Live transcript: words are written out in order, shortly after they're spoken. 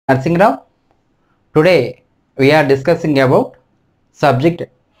Narsingrao. Today we are discussing about subject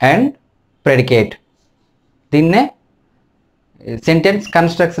and predicate. దీన్నే sentence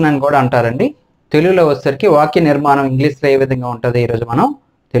construction అని కూడా అంటారండి. తెలుగులో వచ్చేసరికి వాక్య నిర్మాణం ఇంగ్లీష్లో ఏ విధంగా ఉంటుంది ఈరోజు మనం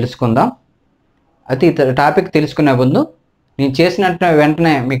తెలుసుకుందాం. అయితే ఈ టాపిక్ తెలుసుకునే ముందు నేను చేసినట్టు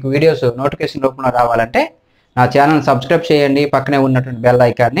వెంటనే మీకు వీడియోస్ నోటిఫికేషన్ రూపంలో రావాలంటే నా ఛానల్ సబ్స్క్రైబ్ చేయండి, పక్కనే ఉన్నటువంటి బెల్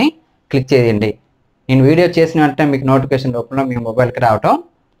ఐకాన్ని క్లిక్ చేయండి. నేను వీడియో చేసిన వెంటనే మీకు నోటిఫికేషన్ రూపంలో మీ మొబైల్కి రావటం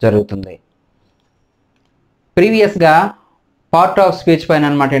జరుగుతుంది. ప్రీవియస్గా పార్ట్ ఆఫ్ స్పీచ్ పైన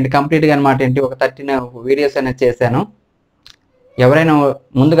అనమాట ఏంటి కంప్లీట్గా అనమాట ఏంటి ఒక 13 వీడియోస్ అనేది చేశాను. ఎవరైనా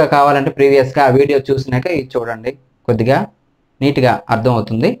ముందుగా కావాలంటే ప్రీవియస్గా ఆ వీడియో చూసినాక ఇది చూడండి, కొద్దిగా నీట్గా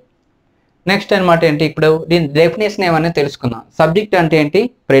అర్థమవుతుంది. నెక్స్ట్ అనమాట ఏంటి ఇప్పుడు దీని డెఫినేషన్ ఏమన్నా తెలుసుకుందాం. సబ్జెక్ట్ అంటే ఏంటి,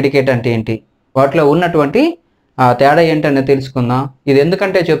 ప్రెడికేట్ అంటే ఏంటి, వాటిలో ఉన్నటువంటి తేడా ఏంటనేది తెలుసుకుందాం. ఇది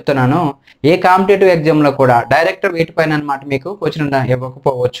ఎందుకంటే చెప్తున్నాను, ఏ కాంపిటేటివ్ ఎగ్జామ్లో కూడా డైరెక్ట్ వీటిపైన అనమాట మీకు క్వశ్చన్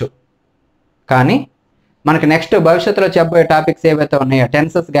ఇవ్వకపోవచ్చు. కానీ మనకి నెక్స్ట్ భవిష్యత్తులో చెప్పబోయే టాపిక్స్ ఏవైతే ఉన్నాయో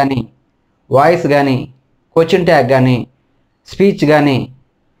టెన్సెస్ కానీ, వాయిస్ కానీ, క్వశ్చన్ ట్యాగ్ కానీ, స్పీచ్ కానీ,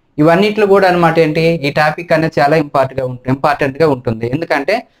 ఇవన్నిట్లో కూడా అనమాట ఏంటి ఈ టాపిక్ అనేది చాలా ఇంపార్టెంట్గా ఉంటుంది.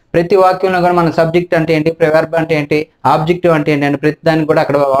 ఎందుకంటే ప్రతి వాక్యంలో కూడా మన సబ్జెక్ట్ అంటే ఏంటి, వెర్బ్ అంటే ఏంటి, ఆబ్జెక్టివ్ అంటే ఏంటి అని ప్రతి దాన్ని కూడా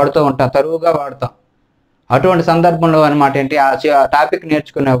అక్కడ వాడుతూ ఉంటాం, తరువుగా వాడతాం. అటువంటి సందర్భంలో అనమాట ఏంటి ఆ టాపిక్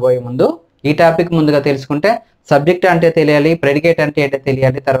నేర్చుకునే పోయే ముందు ఈ టాపిక్ ముందుగా తెలుసుకుంటే సబ్జెక్ట్ అంటే తెలియాలి, ప్రెడికేట్ అంటే ఏంటో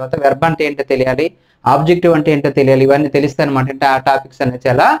తెలియాలి, తర్వాత వెర్బ్ అంటే ఏంటో తెలియాలి, ఆబ్జెక్టివ్ అంటే ఏంటో తెలియాలి. ఇవన్నీ తెలిస్తే అనమాట అంటే ఆ టాపిక్స్ అనేవి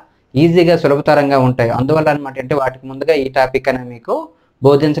చాలా ఈజీగా సులభతరంగా ఉంటాయి. అందువల్ల అనమాట అంటే వాటికి ముందుగా ఈ టాపిక్ అనేది మీకు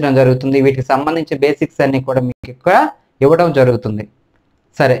బోధించడం జరుగుతుంది. వీటికి సంబంధించిన బేసిక్స్ అన్ని కూడా మీకు ఇక్కడ ఇవ్వడం జరుగుతుంది.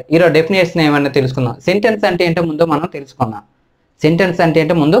 సరే, ఈరోజు డెఫినేషన్ ఏమన్నా తెలుసుకుందాం. సెంటెన్స్ అంటే ఏంటో ముందు మనం తెలుసుకుందాం. సెంటెన్స్ అంటే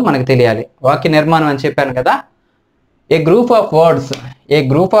ఏంటో ముందు మనకు తెలియాలి. వాక్య నిర్మాణం అని చెప్పాను కదా. ఏ గ్రూప్ ఆఫ్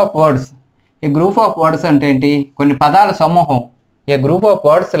వర్డ్స్ అంటే ఏంటి, కొన్ని పదాల సమూహం. ఏ group of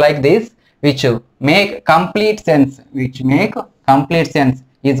words like this which make complete sense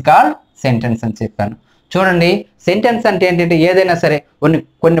is called sentence అని చెప్పాను. చూడండి, సెంటెన్స్ అంటే ఏంటంటే ఏదైనా సరే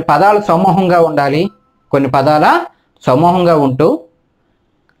కొన్ని పదాల సమూహంగా ఉండాలి, కొన్ని పదాల సమూహంగా ఉంటూ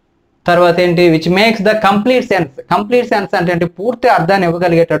తర్వాత ఏంటి which makes the complete sense అంటే ఏంటి పూర్తి అర్థాన్ని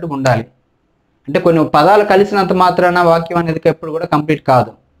ఇవ్వగలిగేటట్టు ఉండాలి. అంటే కొన్ని పదాలు కలిసినంత మాత్రాన వాక్యం అనేది ఎప్పుడు కూడా కంప్లీట్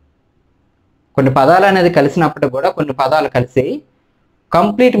కాదు. కొన్ని పదాలు అనేది కలిసినప్పుడు కూడా కొన్ని పదాలు కలిసి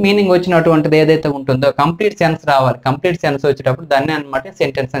కంప్లీట్ మీనింగ్ వచ్చినటువంటిది ఏదైతే ఉంటుందో కంప్లీట్ సెన్స్ రావాలి. కంప్లీట్ సెన్స్ వచ్చేటప్పుడు దాన్ని అనమాట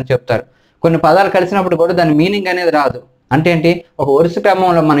సెంటెన్స్ అని చెప్తారు. కొన్ని పదాలు కలిసినప్పుడు కూడా దాని మీనింగ్ అనేది రాదు. అంటే ఏంటి, ఒక వరుస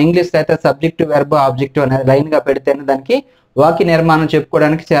క్రమంలో మన ఇంగ్లీష్లో అయితే సబ్జెక్టు, వెర్బ్, ఆబ్జెక్టివ్ అనేది లైన్గా పెడితేనే దానికి వాక్య నిర్మాణం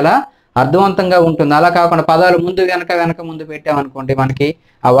చెప్పుకోవడానికి చాలా అర్థవంతంగా ఉంటుంది. అలా కాకుండా పదాలు ముందు వెనక ముందు పెట్టామనుకోండి మనకి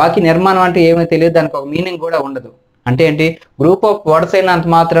ఆ వాక్య నిర్మాణం అంటే ఏమీ తెలియదు, దానికి ఒక మీనింగ్ కూడా ఉండదు. అంటే ఏంటి, గ్రూప్ ఆఫ్ వర్డ్స్ అయినంత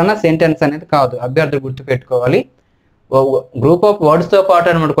మాత్రాన సెంటెన్స్ అనేది కాదు, అభ్యర్థులు గుర్తుపెట్టుకోవాలి. గ్రూప్ ఆఫ్ వర్డ్స్తో పాటు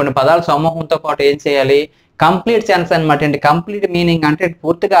అనమాట కొన్ని పదాల సమూహంతో పాటు ఏం చేయాలి, కంప్లీట్ సెన్స్ అనమాట. ఏంటి కంప్లీట్ మీనింగ్ అంటే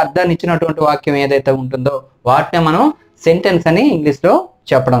పూర్తిగా అర్థాన్ని ఇచ్చినటువంటి వాక్యం ఏదైతే ఉంటుందో వాటిని మనం సెంటెన్స్ అని ఇంగ్లీష్లో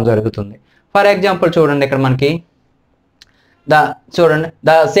చెప్పడం జరుగుతుంది. ఫర్ ఎగ్జాంపుల్ చూడండి, ఇక్కడ మనకి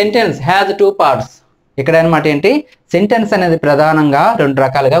ద సెంటెన్స్ హ్యాజ్ 2 parts. ఇక్కడ అనమాట ఏంటి సెంటెన్స్ అనేది ప్రధానంగా 2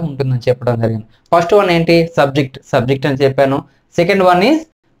 రకాలుగా ఉంటుందని చెప్పడం జరిగింది. ఫస్ట్ వన్ ఏంటి, సబ్జెక్ట్ అని చెప్పాను. Second one is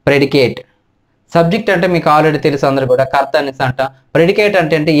predicate. Subject అంటే మీకు ఆల్రెడీ తెలుసు అందరూ కూడా, కర్త అనేసి అంట. ప్రెడికేట్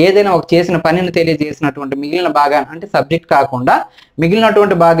అంటే ఏదైనా ఒక చేసిన పనిని తెలియజేసినటువంటి మిగిలిన భాగాన్ని, అంటే సబ్జెక్ట్ కాకుండా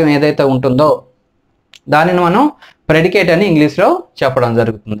మిగిలినటువంటి భాగం ఏదైతే ఉంటుందో దానిని మనం ప్రెడికేట్ అని ఇంగ్లీష్లో చెప్పడం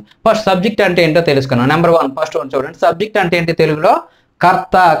జరుగుతుంది. ఫస్ట్ సబ్జెక్ట్ అంటే ఏంటో తెలుసుకున్నాం. నెంబర్ 1 ఫస్ట్ వన్ చూడండి. సబ్జెక్ట్ అంటే ఏంటి తెలుగులో,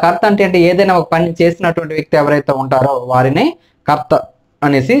 కర్త. కర్త అంటే ఏదైనా ఒక పని చేసినటువంటి వ్యక్తి ఎవరైతే ఉంటారో వారిని కర్త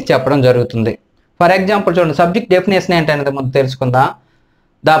అనేసి చెప్పడం జరుగుతుంది. ఫర్ ఎగ్జాంపుల్ చూడండి, సబ్జెక్ట్ డెఫినేషన్ ఏంటనేది ముందు తెలుసుకుందాం.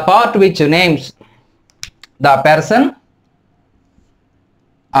 The part which names the person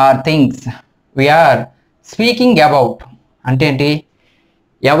are things we are speaking about. అంటే ఏంటి,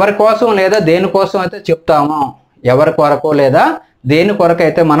 ఎవరి కోసం లేదా దేనికోసం అయితే చెప్తామో, ఎవరి కొరకు లేదా దేని కొరకు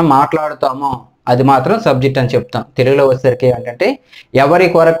అయితే మనం మాట్లాడుతామో అది మాత్రం సబ్జెక్ట్ అని చెప్తాం. తెలుగులో వచ్చేసరికి ఏంటంటే ఎవరి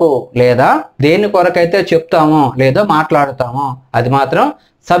కొరకు లేదా దేని కొరకు అయితే చెప్తామో లేదా మాట్లాడుతామో అది మాత్రం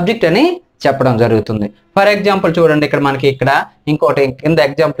సబ్జెక్ట్ అని చెప్పడం జరుగుతుంది. ఫర్ ఎగ్జాంపుల్ చూడండి, ఇక్కడ మనకి ఇంకోటి కింద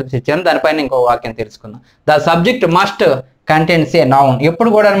ఎగ్జాంపుల్స్ ఇచ్చాను, దానిపైన ఇంకో వాక్యం తెలుసుకుందాం. The subject must contains a noun.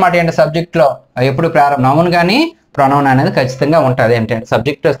 ఎప్పుడు కూడా అనమాట ఏంటి సబ్జెక్ట్లో ఎప్పుడు ప్రారంభం నౌన్ కానీ ప్రొనౌన్ అనేది ఖచ్చితంగా ఉంటుంది. ఏంటంటే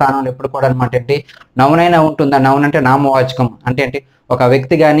సబ్జెక్ట్ స్థానంలో ఎప్పుడు కూడా అనమాట ఏంటి నౌన్ అయినా ఉంటుందా. నౌన్ అంటే నామవాచకం. అంటే ఏంటి ఒక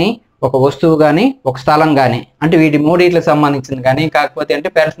వ్యక్తి కానీ, ఒక వస్తువు కానీ, ఒక స్థలం కానీ, అంటే వీటి మూడిట్లకు సంబంధించింది కానీ. కాకపోతే అంటే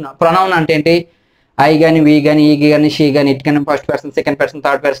ప్రొనౌన్ అంటే ఏంటి ఐ కానీ, వి కానీ, ఈ కానీ, షీ కానీ, ఇట్ కానీ first person, second person,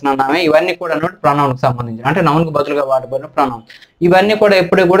 third person అన్నామే. ఇవన్నీ కూడా ప్రొనౌన్కి సంబంధించి, అంటే నౌన్కి బదులుగా వాడబడిన ప్రొనౌన్. ఇవన్నీ కూడా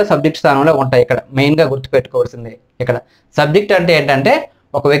ఎప్పుడు కూడా సబ్జెక్ట్ స్థానంలో ఉంటాయి. ఇక్కడ మెయిన్గా గుర్తుపెట్టుకోవాల్సింది ఇక్కడ సబ్జెక్ట్ అంటే ఏంటంటే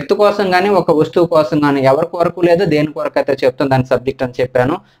ఒక వ్యక్తి కోసం కానీ ఒక వస్తువు కోసం కానీ ఎవరి కొరకు లేదా దేని కొరకు అయితే చెప్తాను దాని సబ్జెక్ట్ అని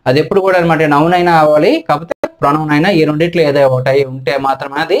చెప్పాను. అది ఎప్పుడు కూడా అనమాట నౌన్ అయినా అవ్వాలి, కాకపోతే ప్రొనౌన్ అయినా, ఈ రెండిట్లో ఏదో ఒకటి ఉంటే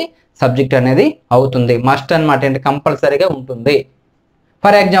మాత్రమే అది సబ్జెక్ట్ అనేది అవుతుంది. మస్ట్ అనమాట ఏంటి కంపల్సరీగా ఉంటుంది.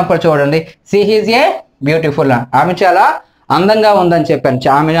 ఫర్ ఎగ్జాంపుల్ చూడండి, షీ ఈజ్ ఏ బ్యూటిఫుల్, ఆమె చాలా అందంగా ఉందని చెప్పాను.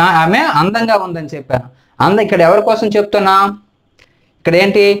 ఆమె అందంగా ఉందని చెప్పాను. ఇక్కడ ఎవరి కోసం చెప్తున్నా, ఇక్కడ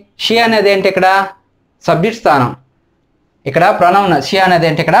ఏంటి షీ అనేది ఏంటి ఇక్కడ సబ్జెక్ట్ స్థానం, ఇక్కడ ప్రొనౌన్. షీ అనేది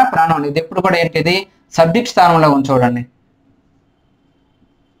ఏంటి ఇక్కడ ప్రొనౌన్. ఇది ఎప్పుడు కూడా ఏంటిది సబ్జెక్ట్ స్థానంలో ఉంది చూడండి.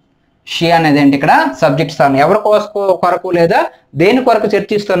 షీ అనేది ఏంటి ఇక్కడ సబ్జెక్ట్ స్థానం. ఎవరి కొరకు లేదా దేని కొరకు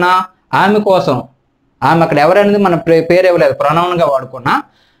చర్చిస్తున్నా, ఆమె కోసం. ఆమె అక్కడ ఎవరనేది మన పేరు ఇవ్వలేదు, ప్రొనౌన్ గా వాడుకున్నా.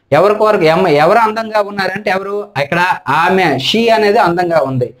 ఎవరి కొరకు ఎవరు అందంగా ఉన్నారంటే ఎవరు ఇక్కడ ఆమె, షీ అనేది అందంగా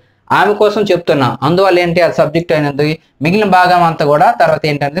ఉంది, ఆమె కోసం చెప్తున్నా. అందువల్ల ఏంటి ఆ సబ్జెక్ట్ అనేది. మిగిలిన భాగం అంతా కూడా తర్వాత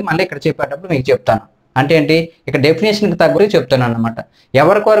ఏంటనేది మళ్ళీ ఇక్కడ చెప్పేటప్పుడు మీకు చెప్తాను. అంటే ఏంటి ఇక్కడ డెఫినేషన్కి తగ్గ చెప్తున్నాను అనమాట.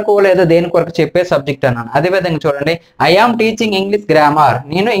 ఎవరి కొరకు లేదా దేని కొరకు చెప్పే సబ్జెక్ట్ అన్నాను. అదేవిధంగా చూడండి, I am teaching English grammar,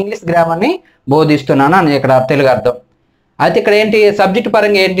 నేను ఇంగ్లీష్ గ్రామర్ని బోధిస్తున్నాను అని ఇక్కడ తెలుగు అర్థం. అయితే ఇక్కడ ఏంటి సబ్జెక్ట్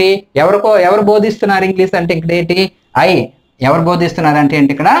పరంగా ఏంటి ఎవరు బోధిస్తున్నారు ఇంగ్లీష్ అంటే ఇక్కడ ఏంటి ఐ. ఎవరు బోధిస్తున్నారు అంటే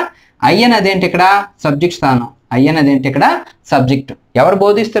ఏంటి ఇక్కడ ఐ అనేది ఏంటి ఇక్కడ సబ్జెక్ట్ స్థానం. ఐ అనేది ఏంటి ఇక్కడ సబ్జెక్ట్. ఎవరు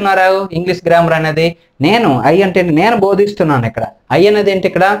బోధిస్తున్నారు ఇంగ్లీష్ గ్రామర్ అనేది నేను. ఐ అంటే నేను బోధిస్తున్నాను. ఇక్కడ ఐ అనేది ఏంటి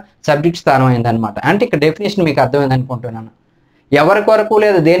ఇక్కడ సబ్జెక్ట్ స్థానం అయింది అనమాట. అంటే ఇక్కడ డెఫినేషన్ మీకు అర్థమైంది అనుకుంటున్నాను. ఎవరి కొరకు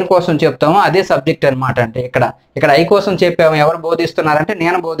లేదా దేనికోసం చెప్తామో అదే సబ్జెక్ట్ అనమాట. అంటే ఇక్కడ ఐ కోసం చెప్పాము, ఎవరు బోధిస్తున్నారంటే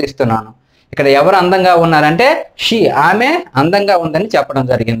నేను బోధిస్తున్నాను. ఇక్కడ ఎవరు అందంగా ఉన్నారంటే షీ, ఆమె అందంగా ఉందని చెప్పడం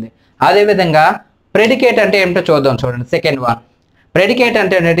జరిగింది. అదేవిధంగా ప్రెడికేట్ అంటే ఏమిటో చూద్దాం చూడండి. సెకండ్ వన్, ప్రెడికేట్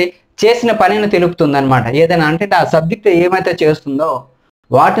అంటే ఏంటి చేసిన పనిని తెలుపుతుంది అనమాట. ఏదైనా అంటే ఆ సబ్జెక్ట్ ఏమైతే చేస్తుందో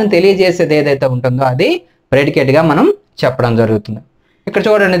వాటిని తెలియజేసేది ఏదైతే ఉంటుందో అది ప్రెడికేట్ గా మనం చెప్పడం జరుగుతుంది. ఇక్కడ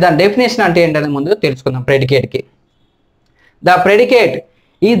చూడండి దాని డెఫినేషన్ అంటే ఏంటనే ముందు తెలుసుకుందాం. ప్రెడికేట్కి ద ప్రెడికేట్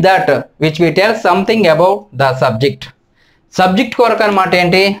ఈ that which we tell something about the subject. Subject కొరకు అనమాట.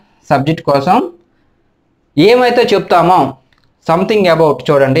 ఏంటి సబ్జెక్ట్ కోసం ఏమైతే చెప్తామో సంథింగ్ అబౌట్.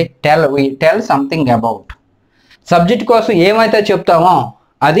 చూడండి we tell something about. Subject కోసం ఏమైతే చెప్తామో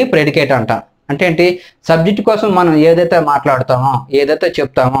అది ప్రెడికేట్ అంట. అంటే ఏంటి సబ్జెక్ట్ కోసం మనం ఏదైతే మాట్లాడతామో ఏదైతే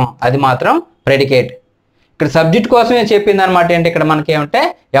చెప్తామో అది మాత్రం ప్రెడికేట్. ఇక్కడ సబ్జెక్ట్ కోసమే చెప్పింది అనమాట. ఏంటి ఇక్కడ మనకి ఏమంటే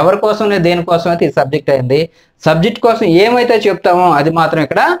ఎవరి కోసం లేదు దేనికోసం అయితే ఈ సబ్జెక్ట్ అయింది. సబ్జెక్ట్ కోసం ఏమైతే చెప్తామో అది మాత్రం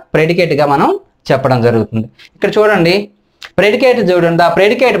ఇక్కడ ప్రెడికేట్ గా మనం చెప్పడం జరుగుతుంది. ఇక్కడ చూడండి ప్రెడికేట్ చూడండి, the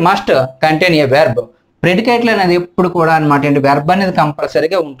predicate must contain A verb. ప్రెడికేట్లు అనేది ఎప్పుడు కూడా అనమాట ఏంటి వెర్బ్ అనేది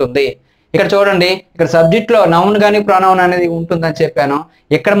కంపల్సరీగా ఉంటుంది. ఇక్కడ చూడండి ఇక్కడ సబ్జెక్ట్ లో నౌన్ కానీ ప్రొనౌన్ అనేది ఉంటుందని చెప్పాను.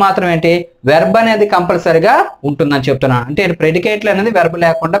 ఇక్కడ మాత్రం ఏంటి వెర్బ్ అనేది కంపల్సరీగా ఉంటుందని చెప్తున్నాను. అంటే ప్రెడికేట్లు అనేది వెర్బ్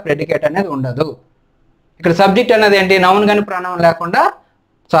లేకుండా ప్రెడికేట్ అనేది ఉండదు. ఇక్కడ సబ్జెక్ట్ అనేది ఏంటి నౌన్ కానీ ప్రొనౌన్ లేకుండా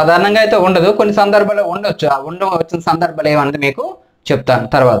సాధారణంగా అయితే ఉండదు, కొన్ని సందర్భాల్లో ఉండొచ్చు. వచ్చిన సందర్భాలు ఏమన్నది మీకు చెప్తాను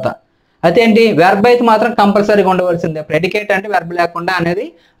తర్వాత. అయితే ఏంటి వెర్బ్ అయితే మాత్రం కంపల్సరీగా ఉండవలసిందే. ప్రెడికేట్ అంటే వెర్బ్ లేకుండా అనేది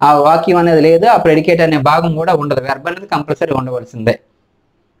ఆ వాక్యం అనేది లేదు, ఆ ప్రెడికేట్ అనే భాగం కూడా ఉండదు. వెర్బ్ అనేది కంపల్సరీ ఉండవలసిందే.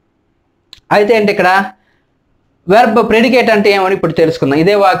 అయితే ఏంటి ఇక్కడ వెర్బ్ ప్రెడికేట్ అంటే ఏమని ఇప్పుడు తెలుసుకుందాం.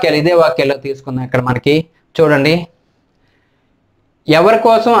 ఇదే వాక్యాల్లో తీసుకుందాం. ఇక్కడ మనకి చూడండి ఎవరి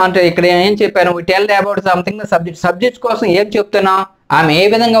కోసం అంటే ఇక్కడ ఏం చెప్పాను, we tell about something the subject. Subject కోసం ఏం చెప్తున్నా, ఆమె ఏ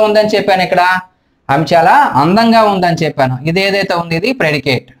విధంగా ఉందని చెప్పాను. ఇక్కడ ఆమె చాలా అందంగా ఉందని చెప్పాను. ఇది ఏదైతే ఉంది ఇది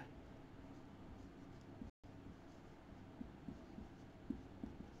ప్రెడికేట్.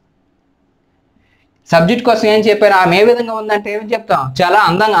 సబ్జెక్ట్ కోసం ఏం చెప్పాను, ఆమె ఏ విధంగా ఉందంటే ఏం చెప్తాం, చాలా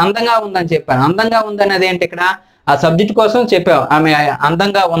అందంగా ఉందని చెప్పాను. అందంగా ఉందనేది ఏంటి ఇక్కడ ఆ సబ్జెక్ట్ కోసం చెప్పావు. ఆమె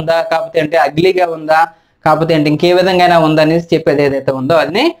అందంగా ఉందా, కాకపోతే అంటే అగ్లీగా ఉందా, కాకపోతే ఏంటి ఇంకే విధంగా ఉందనేసి చెప్పేది ఏదైతే ఉందో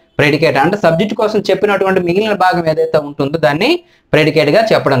అది ప్రెడికేట్. అంటే సబ్జెక్ట్ కోసం చెప్పినటువంటి మిగిలిన భాగం ఏదైతే ఉంటుందో దాన్ని ప్రెడికేట్ గా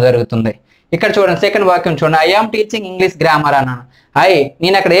చెప్పడం జరుగుతుంది. ఇక్కడ చూడండి సెకండ్ వాక్యం చూడండి, I am teaching English grammar అన్నాను.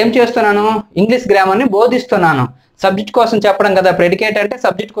 నేను అక్కడ ఏం చేస్తున్నాను, ఇంగ్లీష్ గ్రామర్ని బోధిస్తున్నాను. సబ్జెక్ట్ కోసం చెప్పడం కదా ప్రెడికేట్ అంటే,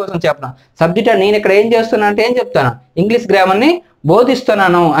 సబ్జెక్ట్ కోసం చెప్పడం. సబ్జెక్ట్ నేను ఇక్కడ ఏం చేస్తున్నా అంటే ఏం చెప్తాను, ఇంగ్లీష్ గ్రామర్ని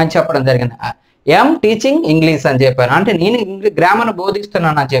బోధిస్తున్నాను అని చెప్పడం జరిగింది. ఐఎమ్ టీచింగ్ ఇంగ్లీష్ అని చెప్పాను, అంటే నేను గ్రామర్ను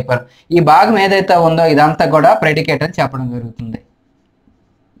బోధిస్తున్నాను అని చెప్పాను. ఈ భాగం ఏదైతే ఉందో ఇదంతా కూడా ప్రెడికేట్ అని చెప్పడం జరుగుతుంది.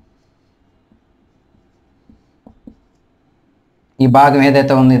 ఈ భాగం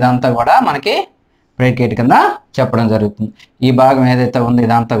ఏదైతే ఉంది ఇదంతా కూడా మనకి ప్రెడికేట్ కింద చెప్పడం జరుగుతుంది. ఈ భాగం ఏదైతే ఉంది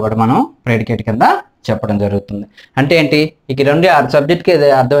ఇదంతా కూడా మనం ప్రెడికేట్ కింద చెప్పడం జరుగుతుంది. అంటే ఏంటి ఇక రెండు సబ్జెక్ట్కి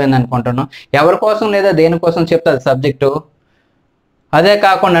అర్థమైంది అనుకుంటున్నాను. ఎవరి కోసం లేదా దేనికోసం చెప్తుంది సబ్జెక్టు. అదే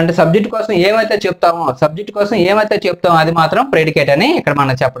కాకుండా అంటే సబ్జెక్ట్ కోసం ఏమైతే చెప్తామో అది మాత్రం ప్రెడికేట్ అని ఇక్కడ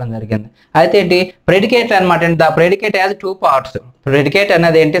మనం చెప్పడం జరిగింది. అయితే ఏంటి ప్రెడికేట్ అనమాట. The predicate has 2 parts. Predicate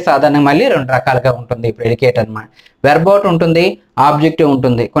అనేది ఏంటి సాధారణంగా మళ్ళీ 2 రకాలుగా ఉంటుంది. ప్రెడికేట్ అనమాట వెర్బ్ ఒకటి ఉంటుంది, ఆబ్జెక్టివ్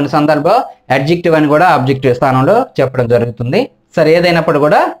ఉంటుంది. కొన్ని సందర్భం అడ్జెక్టివ్ అని కూడా ఆబ్జెక్టివ్ స్థానంలో చెప్పడం జరుగుతుంది. సరే ఏదైనప్పుడు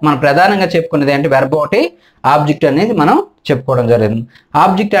కూడా మనం ప్రధానంగా చెప్పుకునేది ఏంటి వెర్బ్ ఒకటి ఆబ్జెక్ట్ అనేది మనం చెప్పుకోవడం జరిగింది.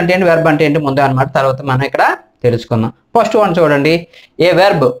 ఆబ్జెక్ట్ అంటే ఏంటి వెర్బ్ అంటే ఏంటి ముందు అనమాట, తర్వాత మనం ఇక్కడ తెలుసుకుందాం. ఫస్ట్ వన్ చూడండి, ఏ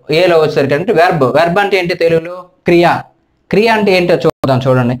వెర్బ్ ఏలో వచ్చేసరికి అంటే వెర్బ్ అంటే ఏంటి తెలుగులో క్రియ. క్రియ అంటే ఏంటో చూద్దాం.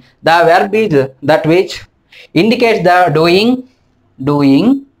 చూడండి, the verb is that which indicates the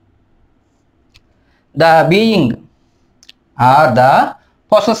doing the being are the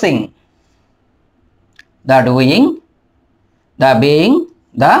possessing. The doing, the being,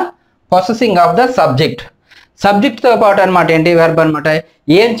 the possessing of the subject. సబ్జెక్ట్తో పాటు అనమాట ఏంటి వెర్బ్ అనమాట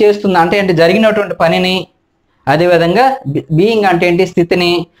ఏం చేస్తుంది అంటే ఏంటి జరిగినటువంటి పనిని, అదేవిధంగా బీయింగ్ అంటే ఏంటి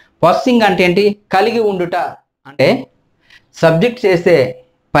స్థితిని, పొసెసింగ్ అంటే ఏంటి కలిగి ఉండుట. అంటే సబ్జెక్ట్ చేసే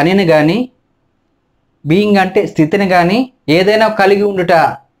పనిని కానీ బీయింగ్ అంటే స్థితిని కానీ ఏదైనా కలిగి ఉండుట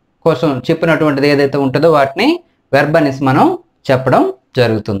కోసం చెప్పినటువంటిది ఏదైతే ఉంటుందో వాటిని వెర్బ్ అనేసి మనం చెప్పడం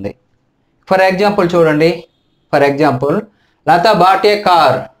జరుగుతుంది. ఫర్ ఎగ్జాంపుల్ చూడండి, for example Latha bought a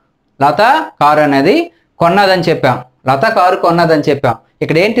car. Latha car అనేది కొన్నదని చెప్పాం, లత కారు కొన్నదని చెప్పాం.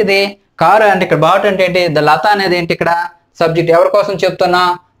 ఇక్కడ ఏంటిది కారు అంటే ఇక్కడ బాట్ అంటే ఏంటి, ద లత అనేది ఏంటి ఇక్కడ సబ్జెక్ట్. ఎవరి కోసం చెప్తున్నా,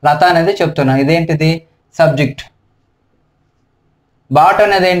 లత అనేది చెప్తున్నా. ఇదేంటిది సబ్జెక్ట్. బాట్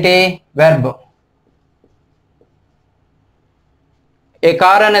అనేది ఏంటి వెర్బ్. ఏ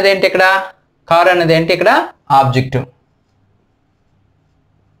కార్ అనేది ఏంటి ఇక్కడ, కార్ అనేది ఏంటి ఇక్కడ ఆబ్జెక్ట్.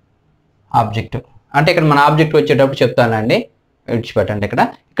 ఆబ్జెక్ట్ అంటే ఇక్కడ మన ఆబ్జెక్ట్ వచ్చేటప్పుడు చెప్తానండి, విడిచిపెట్టండి.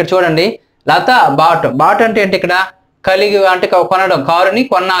 ఇక్కడ చూడండి లత బాట్ అంటే ఏంటి ఇక్కడ కలిగి, అంటే కొనడం. కారుని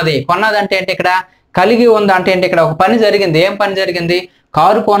కొన్నది అంటే ఏంటి ఇక్కడ కలిగి ఉంది అంటే ఏంటి ఇక్కడ ఒక పని జరిగింది. ఏం పని జరిగింది,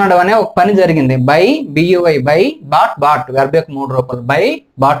 కారు కొనడం అనే ఒక పని జరిగింది. బై బియుఐ బై బాట్ వెర్బ్ యొక్క 3 రూపాయలు బై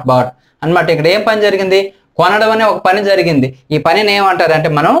బాట్ అన్నమాట. ఇక్కడ ఏం పని జరిగింది, కొనడం అనే ఒక పని జరిగింది. ఈ పనిని ఏమంటారు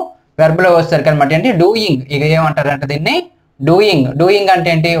అంటే మనం వెర్బ్లో వస్తారు అనమాట ఏంటి డూయింగ్. ఇక ఏమంటారు అంటే దీన్ని డూయింగ్ అంటే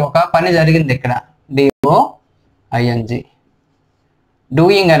ఏంటి ఒక పని జరిగింది. ఇక్కడ DOING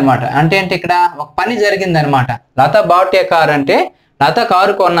డూయింగ్ అనమాట. అంటే ఏంటి ఇక్కడ ఒక పని జరిగింది అనమాట. లత బాట్ ఏ కార్ అంటే లత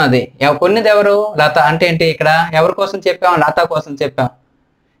కారు కొన్నది. కొన్నది ఎవరు, లత. అంటే ఏంటి ఇక్కడ ఎవరి కోసం చెప్పాం, లత కోసం చెప్పాం.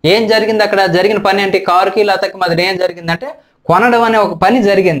 ఏం జరిగింది అక్కడ, జరిగిన పని ఏంటి, కారుకి లతకి మధ్య ఏం జరిగిందంటే కొనడం అనే ఒక పని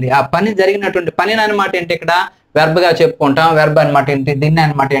జరిగింది. ఆ పని జరిగినటువంటి పనిని అనమాట ఏంటి ఇక్కడ వెర్బ్గా చెప్పుకుంటాం. వెర్బ్ అనమాట ఏంటి, దీన్ని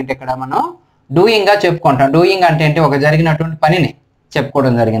అనమాట ఏంటి ఇక్కడ మనం డూయింగ్ గా చెప్పుకుంటాం. డూయింగ్ అంటే ఏంటి ఒక జరిగినటువంటి పనిని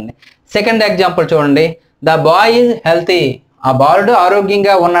చెప్పుకోవడం జరిగింది. సెకండ్ ఎగ్జాంపుల్ చూడండి, ద బాయ్ ఈజ్ హెల్తీ. ఆ బాలుడు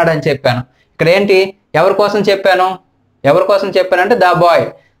ఆరోగ్యంగా ఉన్నాడని చెప్పాను. ఇక్కడ ఏంటి ఎవరి కోసం చెప్పాను, అంటే ద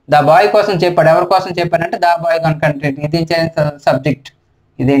బాయ్ కోసం చెప్పాడు. ఎవరి కోసం చెప్పానంటే ద బాయ్ కనుక ఇది సబ్జెక్ట్.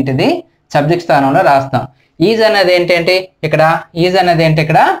 ఇదేంటిది సబ్జెక్ట్ స్థానంలో రాస్తాం. ఈజ్ అనేది ఏంటంటే ఇక్కడ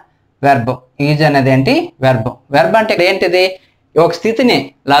వెర్బ్. ఈజ్ అనేది ఏంటి వెర్బ్ అంటే ఇక్కడ ఏంటిది ఒక స్థితిని.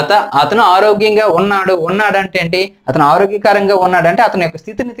 అతను ఆరోగ్యంగా ఉన్నాడంటే ఏంటి, అతను ఆరోగ్యకరంగా ఉన్నాడంటే అతని యొక్క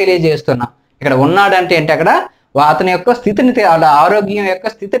స్థితిని తెలియజేస్తున్నా. ఇక్కడ ఉన్నాడంటే ఏంటి అక్కడ అతని యొక్క స్థితిని, ఆరోగ్యం యొక్క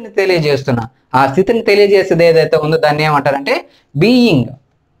స్థితిని తెలియజేస్తున్నా. ఆ స్థితిని తెలియజేసేది ఏదైతే ఉందో దాన్ని ఏమంటారంటే బీయింగ్.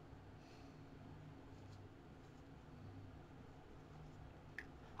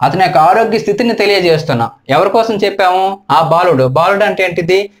 అతని యొక్క ఆరోగ్య స్థితిని తెలియజేస్తున్నా. ఎవరి కోసం చెప్పాము, ఆ బాలుడు అంటే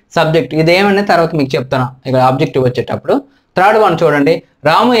ఏంటిది సబ్జెక్ట్. ఇదేమని తర్వాత మీకు చెప్తాను ఇక్కడ ఆబ్జెక్టివ్ వచ్చేటప్పుడు. థర్డ్ వన్ చూడండి,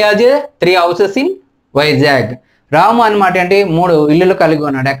 రాము యాజ్ 3 houses in వైజాగ్. రాము అనమాట ఏంటి 3 ఇల్లులు కలిగి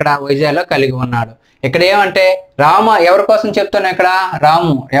ఉన్నాడు. ఎక్కడ వైజాగ్లో కలిగి ఉన్నాడు. ఇక్కడ ఏమంటే రాము ఎవరి కోసం చెప్తున్నా, ఇక్కడ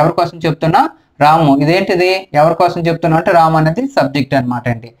రాము ఎవరి కోసం చెప్తున్నా, రాము ఇదేంటిది ఎవరి కోసం చెప్తున్నా అంటే రాము అనేది సబ్జెక్ట్ అనమాట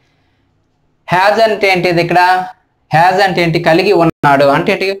ఏంటి. హ్యాజ్ అంటే ఏంటిది ఇక్కడ, హ్యాజ్ అంటే ఏంటి కలిగి ఉన్నాడు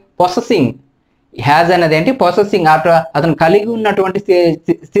అంటే ఏంటి పొసెసింగ్. హ్యాజ్ అనేది ఏంటి పొసెసింగ్. అతను కలిగి ఉన్నటువంటి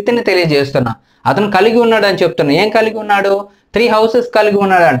స్థితిని తెలియజేస్తున్నా. అతను కలిగి ఉన్నాడు అని చెప్తున్నా. ఏం కలిగి ఉన్నాడు, 3 houses కలిగి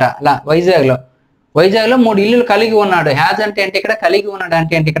ఉన్నాడంట. అలా వైజాగ్లో 3 ఇల్లులు కలిగి ఉన్నాడు. హ్యాజ్ అంటే ఏంటి ఇక్కడ కలిగి ఉన్నాడు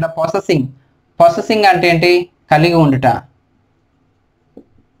అంటే ఏంటి ఇక్కడ పొసెసింగ్ అంటే ఏంటి కలిగి ఉండుట.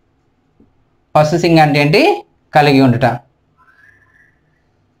 పొసెసింగ్ అంటే ఏంటి కలిగి ఉండుట.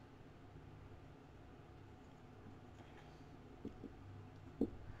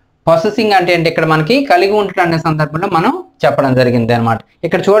 పొసెసింగ్ అంటే ఏంటి ఇక్కడ మనకి కలిగి ఉండుట అనే సందర్భంలో మనం చెప్పడం జరిగింది అనమాట.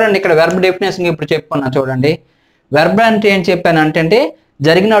 ఇక్కడ చూడండి, ఇక్కడ వెర్బ్ డెఫినేషన్ ఇప్పుడు చెప్పుకున్నా చూడండి. వెర్బ్ అంటే ఏం చెప్పాను అంటే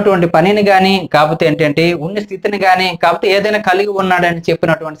జరిగినటువంటి పనిని కానీ కాకపోతే ఏంటంటే ఉన్న స్థితిని కానీ కాకపోతే ఏదైనా కలిగి ఉన్నాడని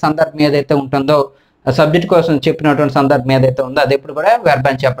చెప్పినటువంటి సందర్భం ఏదైతే ఉంటుందో, సబ్జెక్ట్ కోసం చెప్పినటువంటి సందర్భం ఏదైతే ఉందో అది ఎప్పుడు కూడా వెర్బ్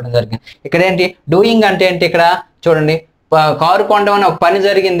అని చెప్పడం జరిగింది. ఇక్కడ ఏంటి డూయింగ్ అంటే ఏంటి ఇక్కడ చూడండి, కారు కొనడం అనే ఒక పని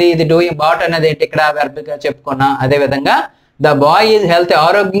జరిగింది. ఇది డూయింగ్. బాట్ అనేది ఏంటి ఇక్కడ వెర్బ్గా చెప్పుకున్నా. అదేవిధంగా ద బాయ్ ఈజ్ హెల్త్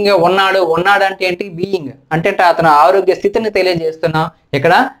ఆరోగ్యంగా ఉన్నాడు అంటే ఏంటి బీయింగ్. అంటే అతను ఆరోగ్య స్థితిని తెలియజేస్తున్నా.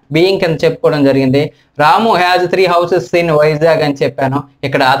 ఇక్కడ బీయింగ్ కింద చెప్పుకోవడం జరిగింది. రాము హ్యాజ్ 3 houses in వైజాగ్ అని చెప్పాను.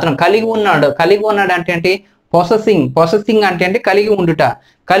 ఇక్కడ అతను కలిగి ఉన్నాడు అంటే ఏంటి పొసెసింగ్ అంటే ఏంటి కలిగి ఉండుట,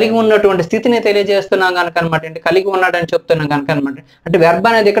 కలిగి ఉన్నటువంటి స్థితిని తెలియజేస్తున్నాం కనుక అనమాట ఏంటి కలిగి ఉన్నాడని చెప్తున్నాం కనుక అనమాట. అంటే వెర్బ్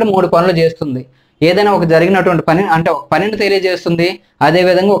అనేది ఇక్కడ 3 పనులు చేస్తుంది. ఏదైనా ఒక జరిగినటువంటి పని అంటే ఒక పనిని తెలియజేస్తుంది,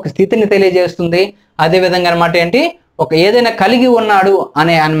 అదేవిధంగా ఒక స్థితిని తెలియజేస్తుంది, అదేవిధంగా అనమాట ఏంటి ఒక ఏదైనా కలిగి ఉన్నాడు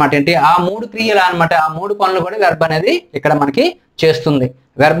అనే అనమాట ఏంటి ఆ 3 క్రియలు అనమాట, ఆ 3 పనులు కూడా వెర్బ్ అనేది ఇక్కడ మనకి చేస్తుంది.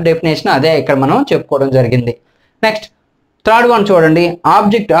 వెర్బ్ డెఫినేషన్ అదే ఇక్కడ మనం చెప్పుకోవడం జరిగింది. నెక్స్ట్ థర్డ్ వన్ చూడండి,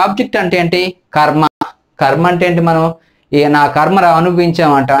 ఆబ్జెక్ట్ అంటే ఏంటి కర్మ అంటే ఏంటి మనం నా కర్మ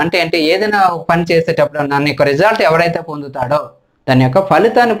అనుభవించామంట అంటే ఏంటి ఏదైనా పని చేసేటప్పుడు దాని యొక్క రిజల్ట్ ఎవరైతే పొందుతాడో దాని యొక్క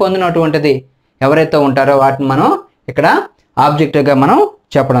ఫలితాన్ని పొందినటువంటిది ఎవరైతే ఉంటారో వాటిని మనం ఇక్కడ ఆబ్జెక్ట్గా మనం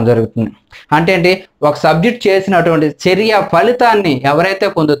చెప్పడం జరుగుతుంది. అంటే ఏంటి ఒక సబ్జెక్ట్ చేసినటువంటి చర్య ఫలితాన్ని ఎవరైతే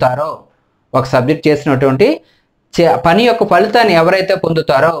పొందుతారో, ఒక సబ్జెక్ట్ చేసినటువంటి పని యొక్క ఫలితాన్ని ఎవరైతే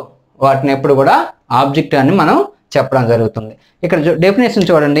పొందుతారో వాటిని ఎప్పుడు కూడా ఆబ్జెక్ట్ అని మనం చెప్పడం జరుగుతుంది. ఇక్కడ డెఫినేషన్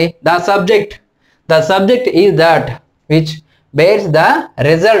చూడండి, the subject is that which bears the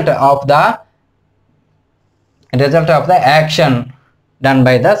result of the action done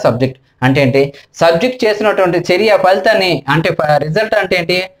by the subject. అంటే ఏంటి సబ్జెక్ట్ చేసినటువంటి చర్య ఫలితాన్ని అంటే రిజల్ట్ అంటే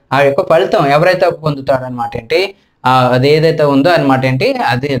ఏంటి ఆ యొక్క ఫలితం ఎవరైతే పొందుతారో అనమాట ఏంటి అది ఏదైతే ఉందో అనమాట ఏంటి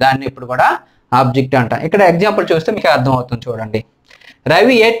అది దాన్ని ఇప్పుడు కూడా ఆబ్జెక్ట్ అంట. ఇక్కడ ఎగ్జాంపుల్ చూస్తే మీకు అర్థం అవుతుంది చూడండి.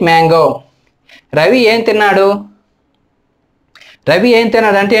 రవి ఏట్ మ్యాంగో, రవి ఏం తిన్నాడు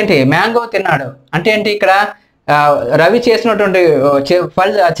అంటే ఏంటి మ్యాంగో తిన్నాడు అంటే ఏంటి ఇక్కడ రవి చేసినటువంటి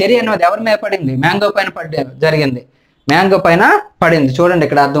చర్య అనేది ఎవరి మీద పడింది, మ్యాంగో పైన జరిగింది, మ్యాంగో పైన పడింది. చూడండి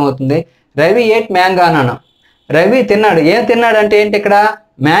ఇక్కడ అర్థం అవుతుంది, రవి ఏట్ మ్యాంగో అన్నాను, రవి తిన్నాడు, ఏం తిన్నాడు అంటే ఏంటి ఇక్కడ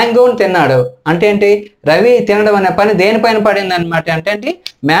మ్యాంగోని తిన్నాడు అంటే ఏంటి రవి తినడం అనే పని దేనిపైన పడింది అనమాట అంటే ఏంటి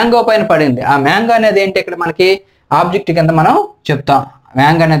మ్యాంగో పైన పడింది. ఆ మ్యాంగో అనేది ఏంటి ఇక్కడ మనకి ఆబ్జెక్ట్ కింద మనం చెప్తాం,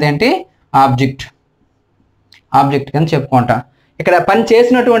 మ్యాంగో అనేది ఏంటి ఆబ్జెక్ట్ కింద చెప్పుకుంటాం. ఇక్కడ పని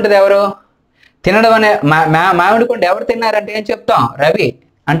చేసినటువంటిది ఎవరు, తినడం అనే మామిడి పండు ఎవరు తిన్నారంటే ఏం చెప్తాం రవి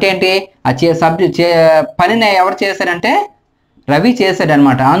అంటే ఏంటి ఆ పనిని ఎవరు చేశారంటే రవి చేశాడు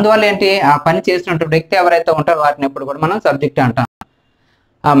అనమాట. అందువల్ల ఏంటి ఆ పని చేసినటువంటి వ్యక్తి ఎవరైతే ఉంటారో వాటిని ఎప్పుడు కూడా మనం సబ్జెక్ట్ అంటాం.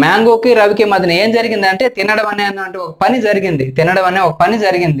 ఆ మ్యాంగోకి రవికి మధ్యన ఏం జరిగింది అంటే తినడం అనే ఒక పని జరిగింది,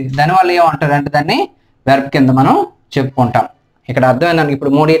 దానివల్ల ఏమంటారు అంటే దాన్ని వెర్బ్ కింద మనం చెప్పుకుంటాం. ఇక్కడ అర్థమైందానికి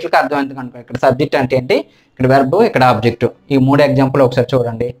ఇప్పుడు 3 ఇట్లకి అర్థమైంది కనుక ఇక్కడ సబ్జెక్ట్ అంటే ఏంటి, ఇక్కడ వెర్బ్, ఇక్కడ ఆబ్జెక్ట్. ఈ 3 ఎగ్జాంపుల్ ఒకసారి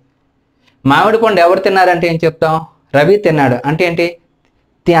చూడండి. మామిడి పండు ఎవరు తిన్నారంటే ఏం చెప్తాం రవి తిన్నాడు అంటే ఏంటి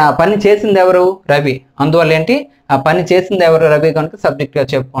ఆ పని చేసింది ఎవరు రవి, అందువల్ల ఏంటి ఆ పని చేసింది ఎవరు రవి కనుక సబ్జెక్ట్గా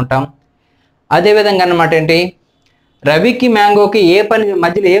చెప్పుకుంటాం. అదేవిధంగా అనమాట ఏంటి రవికి మ్యాంగోకి ఏ పని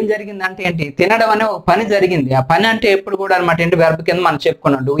మధ్యలో ఏం జరిగింది అంటే ఏంటి తినడం అనే ఒక పని జరిగింది. ఆ పని అంటే ఎప్పుడు కూడా అనమాట ఏంటి వెర్బ్ కింద మనం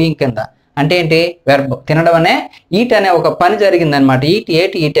చెప్పుకున్నాం, డూయింగ్ కింద. అంటే ఏంటి వెర్బ్ తినడం అనే ఈట్ అనే ఒక పని జరిగింది అనమాట,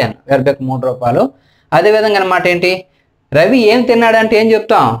 ఈటెన్ వెర్బ్ యొక్క 3 రూపాలు. అదేవిధంగా అనమాట ఏంటి రవి ఏం తిన్నాడు అంటే ఏం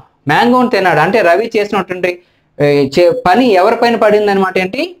చెప్తాం మ్యాంగోని తిన్నాడు అంటే రవి చేసినటువంటి పని ఎవరిపైన పడింది అనమాట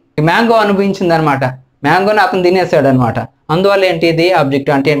ఏంటి మ్యాంగో అనుభవించింది అనమాట, మ్యాంగోని అతను తినేసాడు అనమాట. అందువల్ల ఏంటి ఇది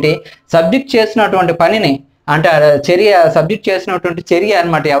ఆబ్జెక్ట్ అంటే ఏంటి సబ్జెక్ట్ చేసినటువంటి పనిని అంటే సబ్జెక్ట్ చేసినటువంటి చర్య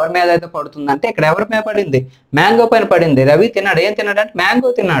అనమాట ఎవరి మీద అయితే పడుతుందంటే ఇక్కడ ఎవరి మీద పడింది మ్యాంగో పైన పడింది. రవి తిన్నాడు, ఏం తిన్నాడు అంటే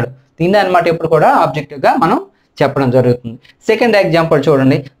మ్యాంగో తిన్నాడు, తింది అనమాట ఇప్పుడు కూడా ఆబ్జెక్టివ్గా మనం చెప్పడం జరుగుతుంది. సెకండ్ ఎగ్జాంపుల్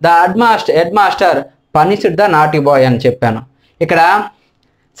చూడండి, the head master punished the naughty boy అని చెప్పాను. ఇక్కడ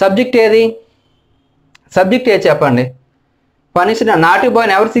సబ్జెక్ట్ ఏది చెప్పండి, పనిష్డ్ నాటీ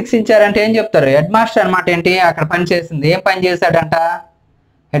బాయ్ని ఎవరు శిక్షించారంటే ఏం చెప్తారు హెడ్ మాస్టర్ అనమాట ఏంటి అక్కడ పని చేసింది, ఏం పని చేశాడంట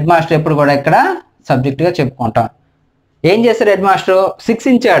హెడ్ మాస్టర్ ఎప్పుడు కూడా ఇక్కడ సబ్జెక్ట్గా చెప్పుకుంటాం. ఏం చేశాడు హెడ్ మాస్టర్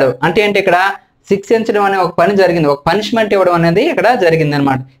శిక్షించాడు అంటే ఏంటి ఇక్కడ శిక్షించడం అనే ఒక పని జరిగింది, ఒక పనిష్మెంట్ ఇవ్వడం అనేది ఇక్కడ జరిగింది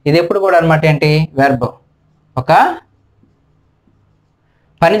అనమాట. ఇది ఎప్పుడు కూడా అనమాట ఏంటి వెర్బ్, ఒక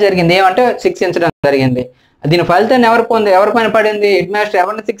పని జరిగింది ఏమంటే శిక్షించడం జరిగింది. దీని ఫలితాన్ని ఎవరి పైన పడింది హెడ్ మాస్టర్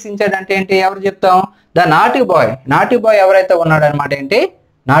ఎవరిని శిక్షించాడు అంటే ఏంటి ఎవరు చెప్తాం ద నాటీ బాయ్ ఎవరైతే ఉన్నాడు అనమాట ఏంటి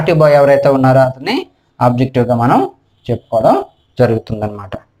నాటీ బాయ్ ఎవరైతే ఉన్నారో అతన్ని ఆబ్జెక్టివ్గా మనం చెప్పుకోవడం జరుగుతుంది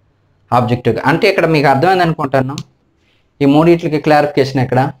అనమాట. ఆబ్జెక్టివ్గా అంటే ఇక్కడ మీకు అర్థమైంది అనుకుంటాను. ఈ 3 క్లారిఫికేషన్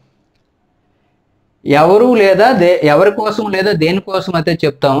ఇక్కడ ఎవరు లేదా ఎవరి కోసం లేదా దేనికోసం అయితే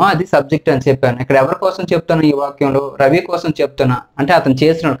చెప్తామో అది సబ్జెక్ట్ అని చెప్పాను. ఇక్కడ ఎవరి కోసం చెప్తాను ఈ వాక్యంలో రవి కోసం చెప్తున్నా అంటే అతను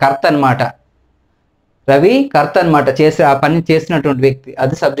చేసిన కర్త అనమాట, రవి కర్త అనమాట, ఆ పని చేసినటువంటి వ్యక్తి,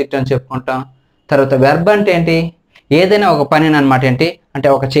 అది సబ్జెక్ట్ అని చెప్పుకుంటాం. తర్వాత వెర్బ్ అంటే ఏంటి ఏదైనా ఒక పనిని అనమాట ఏంటి అంటే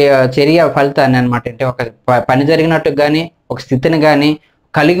ఒక చర్య ఫలితాన్ని అనమాట ఏంటి ఒక పని జరిగినట్టు కానీ ఒక స్థితిని కానీ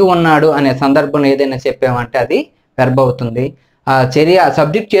కలిగి ఉన్నాడు అనే సందర్భంలో ఏదైనా చెప్పామంటే అది వెర్బ్ అవుతుంది. ఆ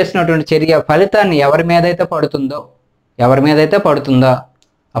సబ్జెక్ట్ చేసినటువంటి చర్య ఫలితాన్ని ఎవరి మీద అయితే పడుతుందో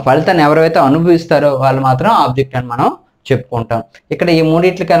ఆ ఫలితాన్ని ఎవరైతే అనుభవిస్తారో వాళ్ళు మాత్రం ఆబ్జెక్ట్ అని మనం చెప్పుకుంటాం. ఇక్కడ ఈ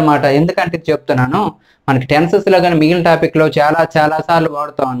మూడిట్లకి అనమాట. ఎందుకంటే చెప్తున్నాను, మనకి టెన్సెస్లో కానీ మిగిలిన టాపిక్లో చాలా సార్లు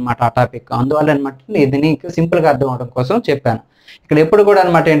వాడుతాం అనమాట ఆ టాపిక్. అందువల్ల అనమాట ఇది నీకు సింపుల్గా అర్థం అవడం కోసం చెప్పాను. ఇక్కడ ఎప్పుడు కూడా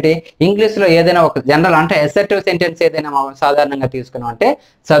అనమాట ఏంటి, ఇంగ్లీష్లో ఏదైనా ఒక జనరల్ అంటే అసర్టివ్ సెంటెన్స్ ఏదైనా సాధారణంగా తీసుకున్నాం అంటే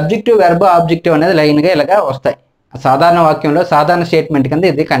సబ్జెక్టివ్ వెర్బ్ ఆబ్జెక్టివ్ అనేది లైన్గా ఇలాగా వస్తాయి. సాధారణ వాక్యంలో సాధారణ స్టేట్మెంట్ కింద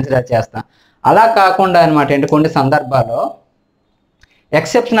ఇది కన్సిడర్ చేస్తాం. అలా కాకుండా అనమాట ఏంటి, కొన్ని సందర్భాల్లో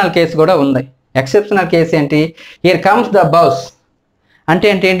ఎక్సెప్షనల్ కేసు కూడా ఉంది. ఎక్సెప్షనల్ కేసు ఏంటి, హియర్ కమ్స్ ద బస్ అంటే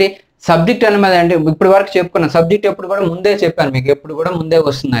ఏంటి, సబ్జెక్ట్ అనేది అంటే ఇప్పుడు వరకు చెప్పుకున్నాను, సబ్జెక్ట్ ఎప్పుడు కూడా ముందే చెప్పాను మీకు, ఎప్పుడు కూడా ముందే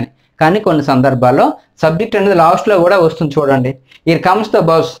వస్తుందని. కానీ కొన్ని సందర్భాల్లో సబ్జెక్ట్ అనేది లాస్ట్లో కూడా వస్తుంది. చూడండి, హియర్ కమ్స్ ద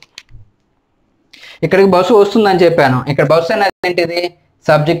బస్, ఇక్కడికి బస్సు వస్తుందని చెప్పాను. ఇక్కడ బస్సు అనేది ఏంటిది,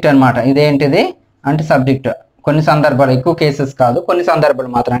 సబ్జెక్ట్ అనమాట. ఇదేంటిది అంటే సబ్జెక్ట్. కొన్ని సందర్భాలు, ఎక్కువ కేసెస్ కాదు, కొన్ని సందర్భాలు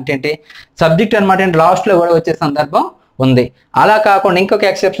మాత్రం అంటే ఏంటి సబ్జెక్ట్ అనమాట. ఏంటి లాస్ట్లో కూడా వచ్చే సందర్భం ఉంది. అలా కాకుండా ఇంకొక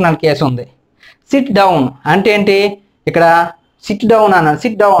ఎక్సెప్షనల్ కేసు ఉంది. సిట్ డౌన్ అంటే ఏంటి, ఇక్కడ సిట్ డౌన్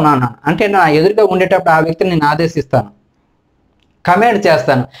అన్నాను అంటే నా ఎదురుగా ఉండేటప్పుడు ఆ వ్యక్తిని నేను ఆదేశిస్తాను, కమాండ్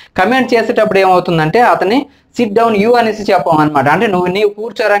చేస్తాను. కమాండ్ చేసేటప్పుడు ఏమవుతుందంటే అతని సిట్ డౌన్ యూ అనేసి చెప్పాం అనమాట. అంటే నీవు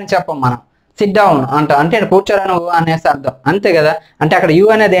కూర్చోరని చెప్పాం మనం. సిట్ డౌన్ అంటే కూర్చోరా నువ్వు అనేసి అర్థం, అంతే కదా. అంటే అక్కడ యూ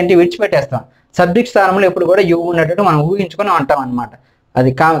అనేది ఏంటి, విడిచిపెట్టేస్తాం. సబ్జెక్ట్ స్థానంలో ఎప్పుడు కూడా యూ ఉండేటట్టు మనం ఊహించుకొని అంటాం అనమాట. అది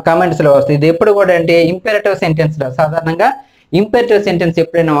కామెంట్స్లో వస్తుంది. ఇది ఎప్పుడు కూడా అంటే ఇంపెరేటివ్ సెంటెన్స్లో, సాధారణంగా ఇంపెరేటివ్ సెంటెన్స్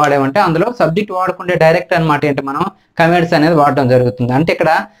ఎప్పుడైనా వాడామంటే అందులో సబ్జెక్ట్ వాడుకుంటే డైరెక్ట్ అనమాట ఏంటి మనం కమెంట్స్ అనేది వాడడం జరుగుతుంది. అంటే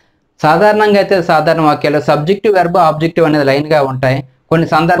ఇక్కడ సాధారణంగా అయితే సాధారణ వాక్యాల్లో సబ్జెక్టివ్ వెర్బ్ ఆబ్జెక్టివ్ అనేది లైన్గా ఉంటాయి. కొన్ని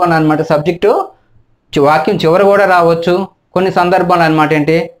సందర్భాలు అనమాట సబ్జెక్టు వాక్యం చివర కూడా రావచ్చు. కొన్ని సందర్భాలు అనమాట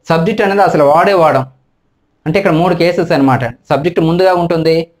ఏంటి సబ్జెక్ట్ అనేది అసలు వాడం. అంటే ఇక్కడ 3 కేసెస్ అనమాట. సబ్జెక్ట్ ముందుగా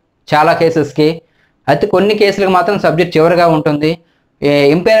ఉంటుంది చాలా కేసెస్కి, అయితే కొన్ని కేసులకు మాత్రం సబ్జెక్ట్ చివరిగా ఉంటుంది.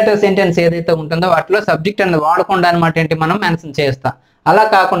 ఇంపెరేటివ్ సెంటెన్స్ ఏదైతే ఉంటుందో వాటిలో సబ్జెక్ట్ అనేది వాడకుండా అనమాట ఏంటి మనం మెన్షన్ చేస్తాం. అలా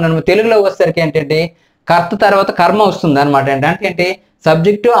కాకుండా తెలుగులో వచ్చేసరికి ఏంటంటే కర్త తర్వాత కర్మ వస్తుంది అనమాట. అంటే ఏంటి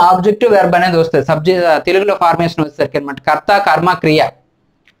సబ్జెక్టు ఆబ్జెక్టు వెర్బ్ అనేది వస్తుంది. తెలుగులో ఫార్మేషన్ వచ్చేసరికి అనమాట కర్త కర్మ క్రియ.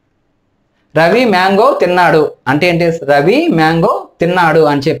 రవి మ్యాంగో తిన్నాడు అంటే ఏంటి, రవి మ్యాంగో తిన్నాడు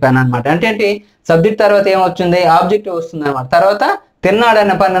అని చెప్పాను అనమాట. అంటే ఏంటి సబ్జెక్ట్ తర్వాత ఏమొచ్చింది, ఆబ్జెక్ట్ వస్తుంది అనమాట. తర్వాత తిన్నాడు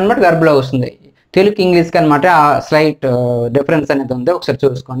అనే పని అనమాట వెర్బ్లో వస్తుంది. తెలుగు ఇంగ్లీష్కి అనమాట ఆ స్లైట్ డిఫరెన్స్ అనేది ఉంది, ఒకసారి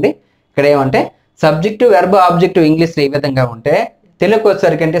చూసుకోండి. ఇక్కడ ఏమంటే సబ్జెక్టు వెర్బ్ ఆబ్జెక్టివ్ ఇంగ్లీష్లో ఈ విధంగా ఉంటే తెలుగుకి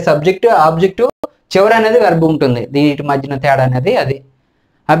వచ్చేసరికి అంటే సబ్జెక్టు ఆబ్జెక్టు చివర అనేది వెర్బ్ ఉంటుంది. వీటి మధ్యన తేడా అనేది అది.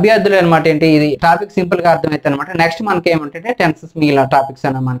 అభ్యర్థులు అనమాట ఏంటి, ఇది టాపిక్ సింపుల్గా అర్థమవుతాయి అనమాట. నెక్స్ట్ మనకి ఏమంటే టెన్సెస్ మిగిలిన టాపిక్స్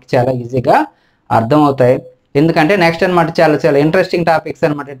అన్న మనకి చాలా ఈజీగా అర్థం అవుతాయి. ఎందుకంటే నెక్స్ట్ అనమాట చాలా ఇంట్రెస్టింగ్ టాపిక్స్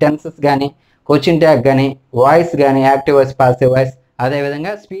అనమాట. టెన్సెస్ కానీ, క్వశ్చన్ ట్యాగ్ కానీ, వాయిస్ కానీ, యాక్టివ్ వాయిస్, పాసివ్ వాయిస్,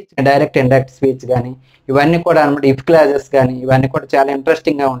 అదేవిధంగా స్పీచ్, డైరెక్ట్ ఇండైరెక్ట్ స్పీచ్ కానీ, ఇవన్నీ కూడా అనమాట ఇఫ్ క్లాజెస్ కానీ, ఇవన్నీ కూడా చాలా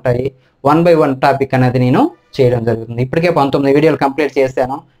ఇంట్రెస్టింగ్గా ఉంటాయి. 1 by 1 టాపిక్ అనేది నేను చేయడం జరుగుతుంది. ఇప్పటికే 19 వీడియోలు కంప్లీట్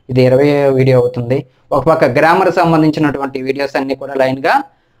చేశాను. ఇది 20వ వీడియో అవుతుంది. ఒక పక్క గ్రామర్ సంబంధించినటువంటి వీడియోస్ అన్ని కూడా లైన్గా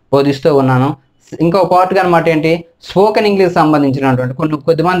బోధిస్తూ ఉన్నాను. ఇంకో పార్ట్గా అనమాట ఏంటి స్పోకెన్ ఇంగ్లీష్ సంబంధించినటువంటి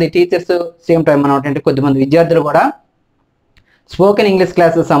కొద్దిమంది టీచర్స్ సేమ్ టైం అనమాట ఏంటి కొద్దిమంది విద్యార్థులు కూడా స్పోకెన్ ఇంగ్లీష్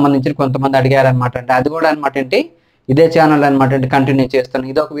క్లాసెస్ సంబంధించి కొంతమంది అడిగారనమాట. అంటే అది కూడా అనమాట ఏంటి ఇదే ఛానల్ అనమాట ఏంటి కంటిన్యూ చేస్తాను.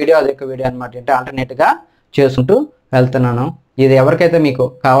 ఇదొక వీడియో అదొక వీడియో అనమాట ఏంటి ఆల్టర్నేట్గా చేసుకుంటూ వెళ్తున్నాను. ఇది ఎవరికైతే మీకు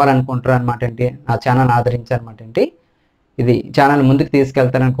కావాలనుకుంటారో అనమాట ఏంటి నా ఛానల్ ఆదరించారనమాట ఏంటి ఇది ఛానల్ ముందుకు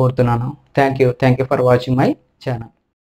తీసుకెళ్తానని కోరుతున్నాను. Thank you for watching my channel.